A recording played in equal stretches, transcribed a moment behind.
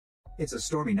It's a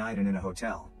stormy night and in a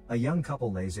hotel, a young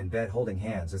couple lays in bed holding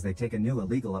hands as they take a new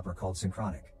illegal upper called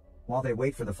synchronic. While they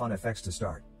wait for the fun effects to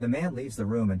start, the man leaves the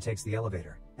room and takes the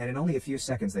elevator, and in only a few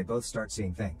seconds they both start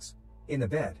seeing things. In the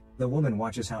bed, the woman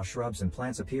watches how shrubs and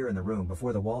plants appear in the room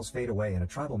before the walls fade away and a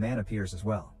tribal man appears as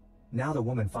well. Now the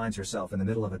woman finds herself in the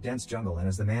middle of a dense jungle, and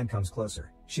as the man comes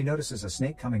closer, she notices a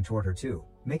snake coming toward her too,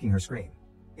 making her scream.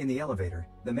 In the elevator,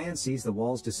 the man sees the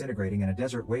walls disintegrating and a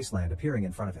desert wasteland appearing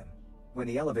in front of him. When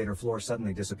the elevator floor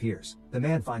suddenly disappears, the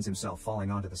man finds himself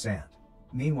falling onto the sand.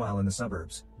 Meanwhile in the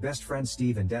suburbs, best friends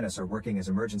Steve and Dennis are working as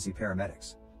emergency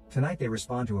paramedics. Tonight they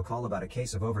respond to a call about a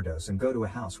case of overdose and go to a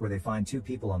house where they find two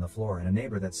people on the floor and a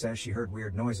neighbor that says she heard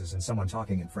weird noises and someone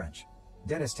talking in French.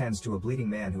 Dennis tends to a bleeding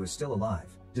man who is still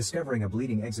alive, discovering a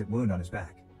bleeding exit wound on his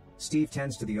back. Steve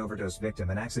tends to the overdose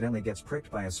victim and accidentally gets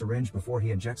pricked by a syringe before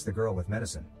he injects the girl with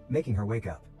medicine, making her wake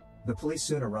up. The police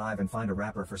soon arrive and find a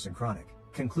wrapper for synchronic,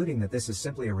 concluding that this is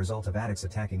simply a result of addicts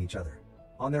attacking each other.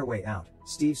 On their way out,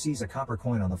 Steve sees a copper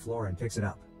coin on the floor and picks it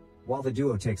up. While the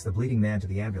duo takes the bleeding man to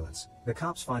the ambulance, the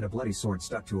cops find a bloody sword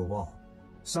stuck to a wall.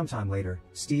 Sometime later,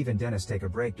 Steve and Dennis take a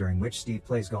break during which Steve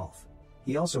plays golf.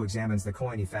 He also examines the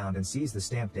coin he found and sees the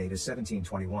stamp date as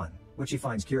 1721, which he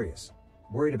finds curious.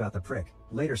 Worried about the prick,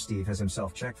 later Steve has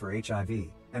himself checked for HIV,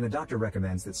 and the doctor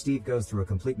recommends that Steve goes through a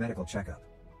complete medical checkup.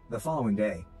 The following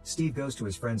day, Steve goes to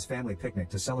his friend's family picnic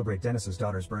to celebrate Dennis's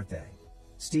daughter's birthday.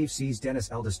 Steve sees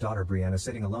Dennis' eldest daughter Brianna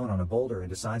sitting alone on a boulder and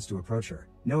decides to approach her,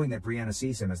 knowing that Brianna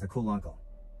sees him as the cool uncle.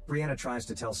 Brianna tries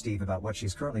to tell Steve about what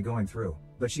she's currently going through,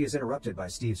 but she is interrupted by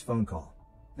Steve's phone call.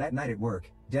 That night at work,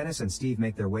 Dennis and Steve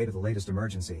make their way to the latest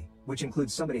emergency, which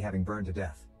includes somebody having burned to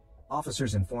death.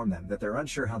 Officers inform them that they're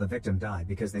unsure how the victim died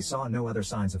because they saw no other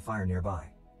signs of fire nearby.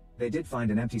 They did find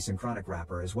an empty synchronic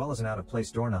wrapper as well as an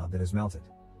out-of-place doorknob that is melted.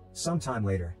 Some time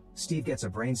later, Steve gets a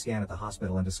brain scan at the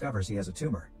hospital and discovers he has a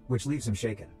tumor, which leaves him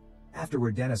shaken.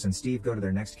 Afterward, Dennis and Steve go to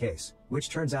their next case, which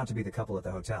turns out to be the couple at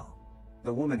the hotel.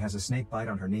 The woman has a snake bite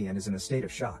on her knee and is in a state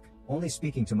of shock, only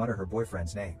speaking to mutter her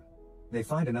boyfriend's name. They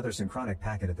find another synchronic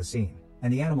packet at the scene,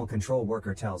 and the animal control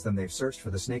worker tells them they've searched for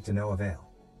the snake to no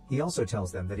avail. He also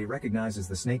tells them that he recognizes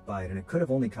the snake bite and it could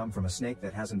have only come from a snake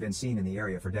that hasn't been seen in the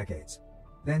area for decades.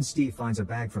 Then Steve finds a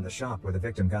bag from the shop where the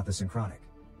victim got the synchronic.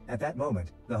 At that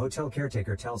moment, the hotel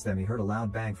caretaker tells them he heard a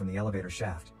loud bang from the elevator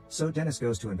shaft, so Dennis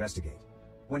goes to investigate.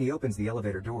 When he opens the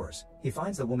elevator doors, he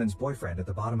finds the woman's boyfriend at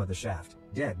the bottom of the shaft,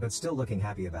 dead but still looking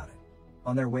happy about it.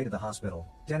 On their way to the hospital,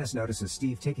 Dennis notices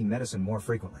Steve taking medicine more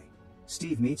frequently.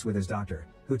 Steve meets with his doctor,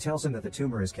 who tells him that the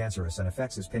tumor is cancerous and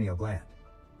affects his pineal gland.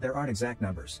 There aren't exact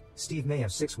numbers. Steve may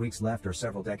have 6 weeks left or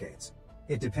several decades.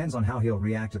 It depends on how he'll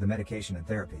react to the medication and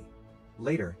therapy.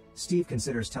 Later, Steve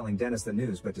considers telling Dennis the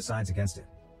news but decides against it.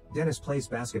 Dennis plays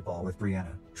basketball with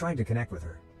Brianna, trying to connect with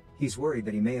her. He's worried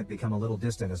that he may have become a little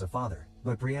distant as a father,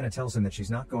 but Brianna tells him that she's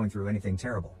not going through anything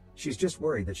terrible. She's just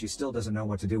worried that she still doesn't know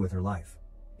what to do with her life.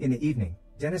 In the evening,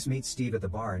 Dennis meets Steve at the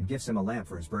bar and gives him a lamp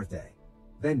for his birthday.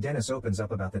 Then Dennis opens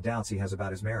up about the doubts he has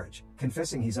about his marriage,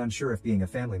 confessing he's unsure if being a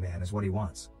family man is what he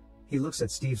wants. He looks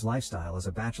at Steve's lifestyle as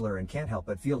a bachelor and can't help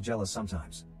but feel jealous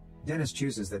sometimes. Dennis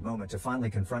chooses that moment to finally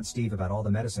confront Steve about all the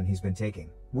medicine he's been taking,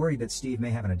 worried that Steve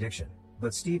may have an addiction,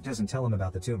 but Steve doesn't tell him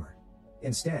about the tumor.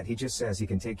 Instead, he just says he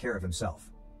can take care of himself.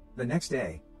 The next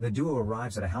day, the duo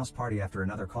arrives at a house party after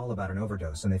another call about an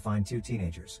overdose and they find two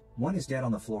teenagers. One is dead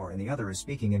on the floor and the other is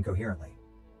speaking incoherently.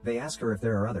 They ask her if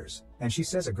there are others, and she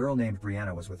says a girl named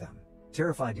Brianna was with them.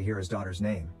 Terrified to hear his daughter's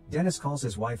name, Dennis calls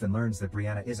his wife and learns that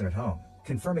Brianna isn't at home,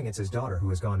 confirming it's his daughter who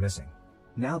has gone missing.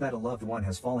 Now that a loved one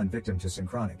has fallen victim to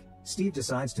synchronic, Steve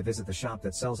decides to visit the shop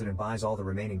that sells it and buys all the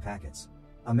remaining packets.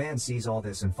 A man sees all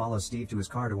this and follows Steve to his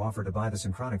car to offer to buy the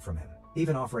synchronic from him,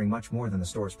 even offering much more than the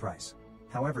store's price.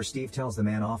 However, Steve tells the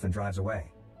man off and drives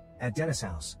away. At Dennis'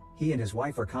 house, he and his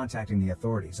wife are contacting the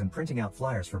authorities and printing out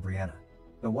flyers for Brianna.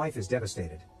 The wife is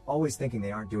devastated, always thinking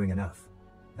they aren't doing enough.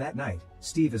 That night,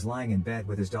 Steve is lying in bed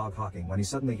with his dog Hawking when he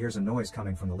suddenly hears a noise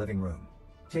coming from the living room.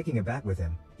 Taking a bat with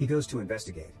him, he goes to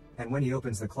investigate, and when he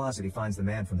opens the closet he finds the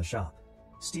man from the shop.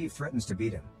 Steve threatens to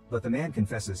beat him, but the man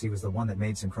confesses he was the one that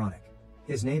made synchronic.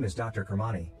 His name is Dr.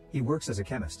 Kermani, he works as a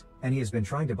chemist, and he has been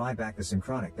trying to buy back the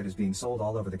synchronic that is being sold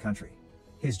all over the country.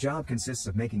 His job consists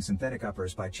of making synthetic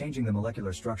uppers by changing the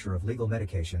molecular structure of legal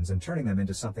medications and turning them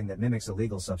into something that mimics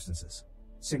illegal substances.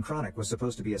 Synchronic was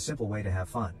supposed to be a simple way to have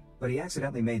fun, but he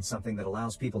accidentally made something that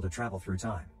allows people to travel through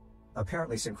time.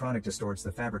 Apparently synchronic distorts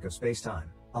the fabric of space-time,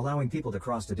 allowing people to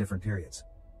cross to different periods.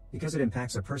 Because it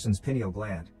impacts a person's pineal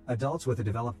gland, adults with a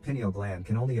developed pineal gland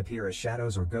can only appear as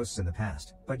shadows or ghosts in the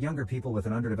past, but younger people with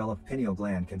an underdeveloped pineal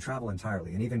gland can travel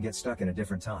entirely and even get stuck in a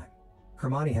different time.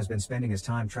 Kermani has been spending his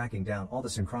time tracking down all the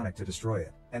synchronic to destroy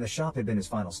it, and the shop had been his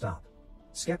final stop.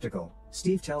 Skeptical,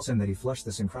 Steve tells him that he flushed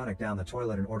the synchronic down the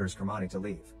toilet and orders Kermani to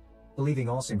leave. Believing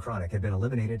all synchronic had been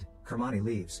eliminated, Kermani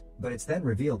leaves, but it's then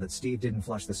revealed that Steve didn't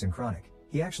flush the synchronic,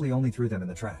 he actually only threw them in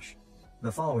the trash.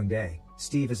 The following day,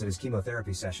 Steve is at his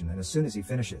chemotherapy session, and as soon as he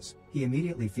finishes, he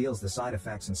immediately feels the side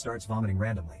effects and starts vomiting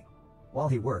randomly. While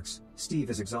he works,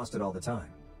 Steve is exhausted all the time.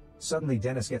 Suddenly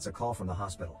Dennis gets a call from the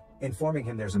hospital, informing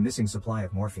him there's a missing supply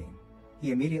of morphine.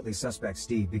 He immediately suspects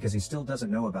Steve because he still doesn't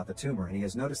know about the tumor and he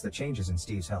has noticed the changes in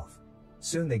Steve's health.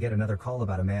 Soon they get another call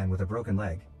about a man with a broken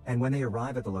leg, and when they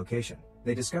arrive at the location,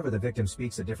 they discover the victim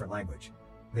speaks a different language.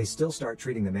 They still start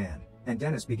treating the man, and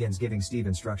Dennis begins giving Steve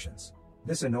instructions.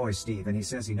 This annoys Steve and he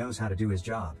says he knows how to do his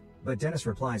job, but Dennis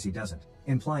replies he doesn't,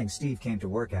 implying Steve came to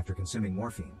work after consuming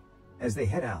morphine. As they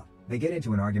head out, they get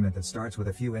into an argument that starts with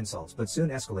a few insults but soon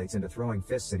escalates into throwing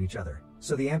fists at each other,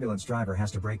 so the ambulance driver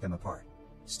has to break them apart.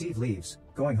 Steve leaves,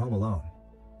 going home alone.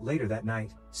 Later that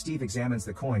night, Steve examines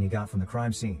the coin he got from the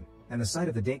crime scene, and the sight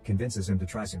of the date convinces him to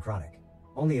try synchronic.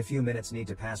 Only a few minutes need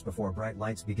to pass before bright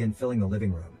lights begin filling the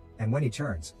living room, and when he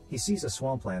turns, he sees a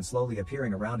swampland slowly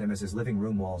appearing around him as his living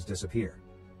room walls disappear.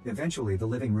 Eventually the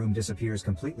living room disappears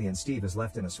completely and Steve is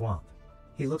left in a swamp.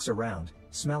 He looks around,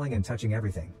 smelling and touching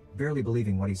everything, barely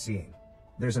believing what he's seeing.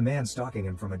 There's a man stalking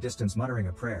him from a distance muttering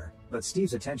a prayer, but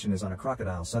Steve's attention is on a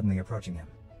crocodile suddenly approaching him.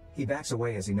 He backs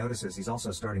away as he notices he's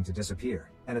also starting to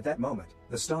disappear, and at that moment,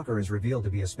 the stalker is revealed to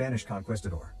be a Spanish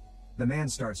conquistador. The man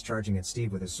starts charging at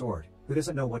Steve with his sword, who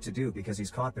doesn't know what to do because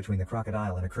he's caught between the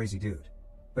crocodile and a crazy dude.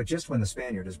 But just when the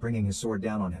Spaniard is bringing his sword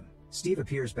down on him, Steve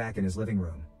appears back in his living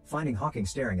room, finding Hawking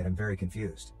staring at him very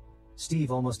confused.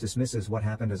 Steve almost dismisses what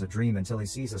happened as a dream until he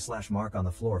sees a slash mark on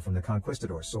the floor from the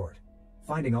conquistador's sword.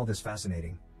 Finding all this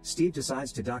fascinating, Steve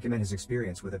decides to document his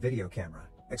experience with a video camera,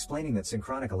 explaining that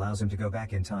synchronic allows him to go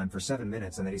back in time for 7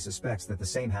 minutes and that he suspects that the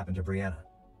same happened to Brianna.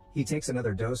 He takes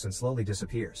another dose and slowly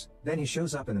disappears, then he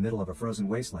shows up in the middle of a frozen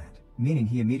wasteland, meaning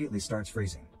he immediately starts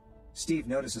freezing. Steve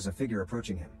notices a figure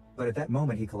approaching him, but at that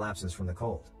moment he collapses from the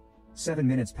cold. 7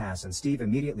 minutes pass and Steve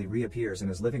immediately reappears in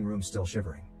his living room still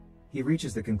shivering. He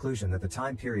reaches the conclusion that the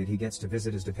time period he gets to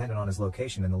visit is dependent on his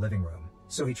location in the living room,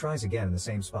 so he tries again in the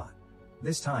same spot.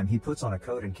 This time he puts on a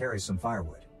coat and carries some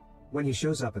firewood. When he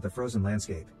shows up at the frozen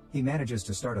landscape, he manages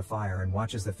to start a fire and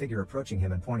watches the figure approaching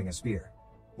him and pointing a spear.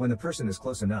 When the person is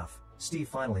close enough, Steve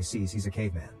finally sees he's a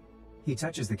caveman. He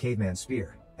touches the caveman's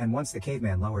spear, and once the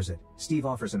caveman lowers it, Steve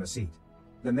offers him a seat.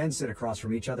 The men sit across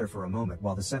from each other for a moment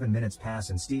while the 7 minutes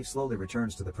pass and Steve slowly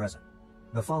returns to the present.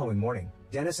 The following morning,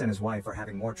 Dennis and his wife are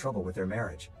having more trouble with their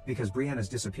marriage, because Brianna's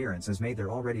disappearance has made their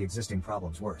already existing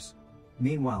problems worse.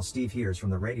 Meanwhile, Steve hears from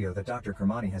the radio that Dr.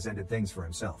 Kermani has ended things for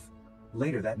himself.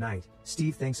 Later that night,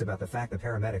 Steve thinks about the fact the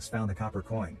paramedics found the copper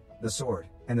coin, the sword,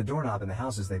 and the doorknob in the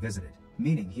houses they visited,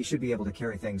 meaning he should be able to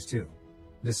carry things too.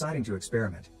 Deciding to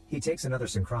experiment, he takes another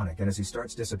synchronic and as he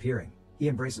starts disappearing, he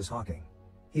embraces Hawking.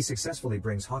 He successfully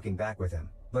brings Hawking back with him,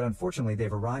 but unfortunately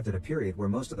they've arrived at a period where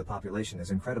most of the population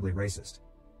is incredibly racist.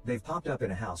 They've popped up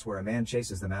in a house where a man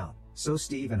chases them out, so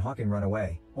Steve and Hawking run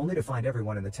away, only to find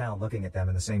everyone in the town looking at them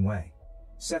in the same way.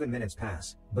 7 minutes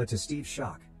pass, but to Steve's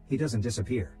shock, he doesn't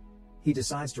disappear. He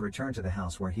decides to return to the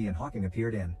house where he and Hawking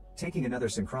appeared in, taking another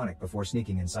synchronic before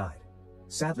sneaking inside.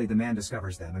 Sadly, the man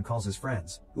discovers them and calls his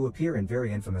friends, who appear in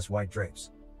very infamous white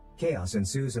drapes. Chaos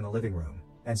ensues in the living room,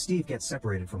 and Steve gets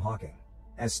separated from Hawking.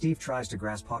 As Steve tries to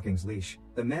grasp Hawking's leash,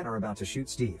 the men are about to shoot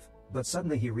Steve, but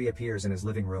suddenly he reappears in his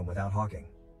living room without Hawking.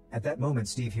 At that moment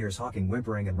Steve hears Hawking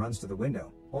whimpering and runs to the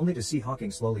window, only to see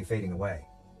Hawking slowly fading away.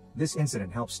 This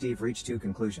incident helps Steve reach two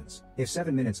conclusions. If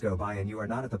 7 minutes go by and you are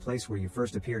not at the place where you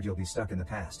first appeared, you'll be stuck in the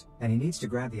past, and he needs to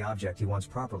grab the object he wants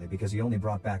properly because he only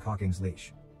brought back Hawking's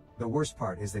leash. The worst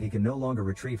part is that he can no longer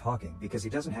retrieve Hawking because he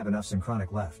doesn't have enough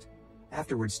synchronic left.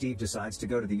 Afterwards, Steve decides to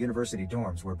go to the university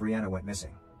dorms where Brianna went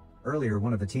missing. Earlier,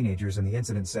 one of the teenagers in the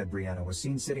incident said Brianna was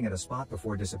seen sitting at a spot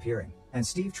before disappearing, and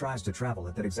Steve tries to travel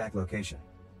at that exact location.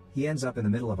 He ends up in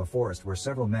the middle of a forest where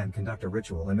several men conduct a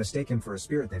ritual and mistake him for a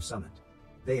spirit they've summoned.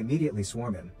 They immediately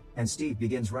swarm him, and Steve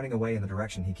begins running away in the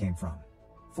direction he came from.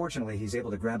 Fortunately, he's able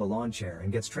to grab a lawn chair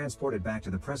and gets transported back to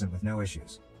the present with no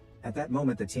issues. At that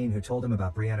moment, the teen who told him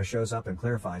about Brianna shows up and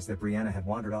clarifies that Brianna had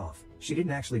wandered off. She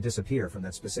didn't actually disappear from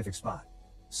that specific spot.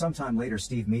 Sometime later,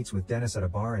 Steve meets with Dennis at a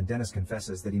bar and Dennis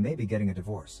confesses that he may be getting a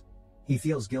divorce. He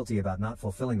feels guilty about not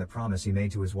fulfilling the promise he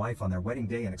made to his wife on their wedding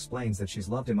day and explains that she's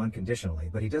loved him unconditionally,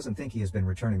 but he doesn't think he has been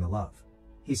returning the love.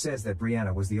 He says that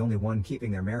Brianna was the only one keeping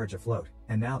their marriage afloat,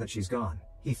 and now that she's gone,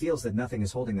 he feels that nothing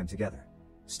is holding them together.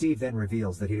 Steve then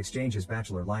reveals that he'd exchange his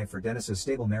bachelor life for Dennis's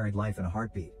stable married life in a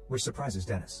heartbeat, which surprises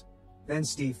Dennis. Then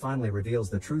Steve finally reveals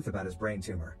the truth about his brain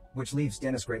tumor, which leaves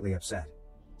Dennis greatly upset.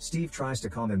 Steve tries to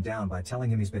calm him down by telling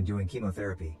him he's been doing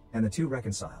chemotherapy, and the two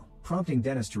reconcile, prompting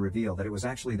Dennis to reveal that it was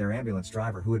actually their ambulance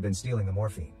driver who had been stealing the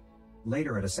morphine.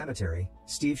 Later at a cemetery,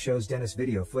 Steve shows Dennis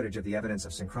video footage of the evidence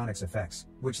of Synchronic's effects,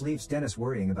 which leaves Dennis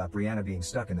worrying about Brianna being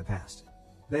stuck in the past.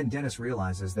 Then Dennis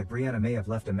realizes that Brianna may have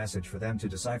left a message for them to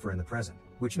decipher in the present,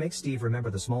 which makes Steve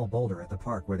remember the small boulder at the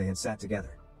park where they had sat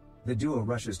together. The duo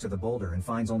rushes to the boulder and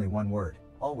finds only one word: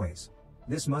 always.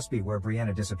 This must be where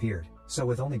Brianna disappeared, so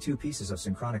with only 2 pieces of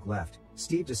Synchronic left,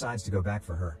 Steve decides to go back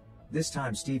for her. This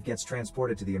time Steve gets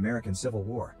transported to the American Civil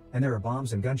War, and there are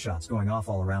bombs and gunshots going off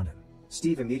all around him.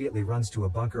 Steve immediately runs to a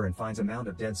bunker and finds a mound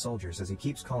of dead soldiers as he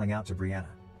keeps calling out to Brianna.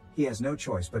 He has no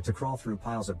choice but to crawl through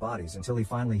piles of bodies until he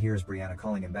finally hears Brianna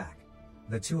calling him back.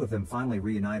 The two of them finally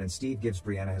reunite and Steve gives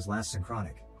Brianna his last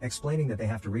Synchronic, explaining that they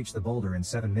have to reach the boulder in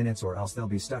 7 minutes or else they'll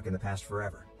be stuck in the past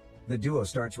forever. The duo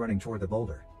starts running toward the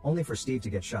boulder, only for Steve to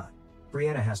get shot.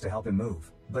 Brianna has to help him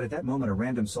move, but at that moment a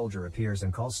random soldier appears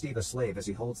and calls Steve a slave as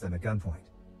he holds them at gunpoint.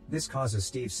 This causes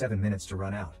Steve 7 minutes to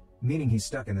run out, meaning he's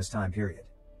stuck in this time period.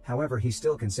 However, he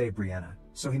still can save Brianna,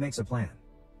 so he makes a plan.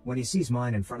 When he sees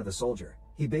mine in front of the soldier,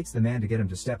 he baits the man to get him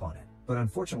to step on it, but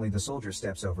unfortunately the soldier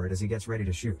steps over it as he gets ready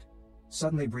to shoot.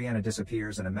 Suddenly Brianna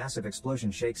disappears and a massive explosion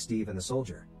shakes Steve and the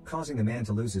soldier, causing the man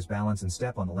to lose his balance and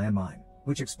step on the landmine,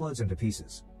 which explodes him to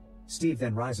pieces. Steve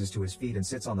then rises to his feet and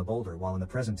sits on the boulder while in the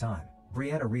present time,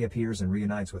 Brianna reappears and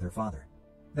reunites with her father.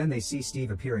 Then they see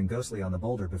Steve appearing ghostly on the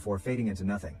boulder before fading into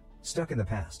nothing, stuck in the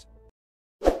past.